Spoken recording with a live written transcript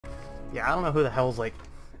Yeah, I don't know who the hell's like...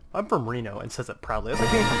 I'm from Reno and says it proudly. That's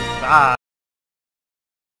like being from... Ah!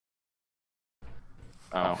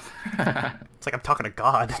 Oh. It's like I'm talking to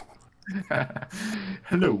God.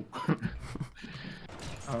 Hello.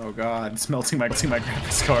 Oh god, it's melting my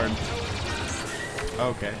graphics card.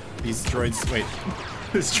 Okay, these droids, wait.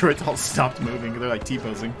 These droids all stopped moving, they're like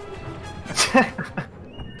T-posing.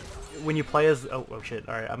 When you play as... Oh shit,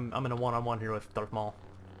 alright, I'm in a one-on-one here with Darth Maul.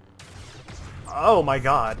 Oh my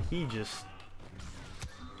god, he just...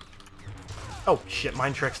 Oh shit,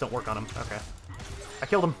 mind tricks don't work on him. Okay. I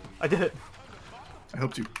killed him. I did it. I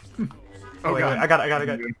helped you. Oh wait, god. wait, I got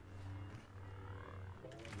it.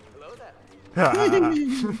 Hello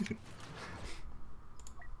there.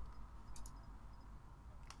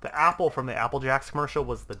 The apple from the Apple Jacks commercial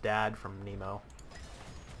was the dad from Nemo.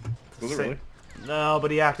 Was it really? No, but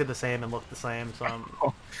he acted the same and looked the same,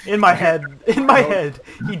 so in my head,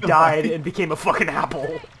 he died and became a fucking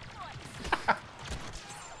apple.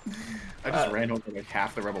 I just ran over like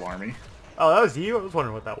half the rebel army. Oh, that was you? I was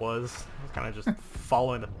wondering what that was. I was kind of just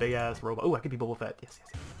following the big-ass robot. Oh, I could be Boba Fett. Yes.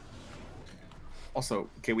 Also,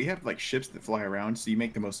 okay, we have like ships that fly around, so you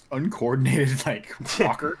make the most uncoordinated like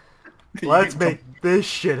walker. Let's make this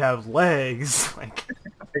shit have legs. Like,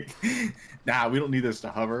 nah, we don't need this to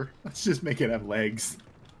hover. Let's just make it have legs.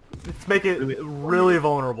 let's make it really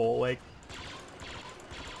vulnerable. Like,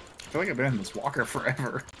 I feel like I've been in this walker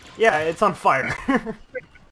forever. yeah, it's on fire.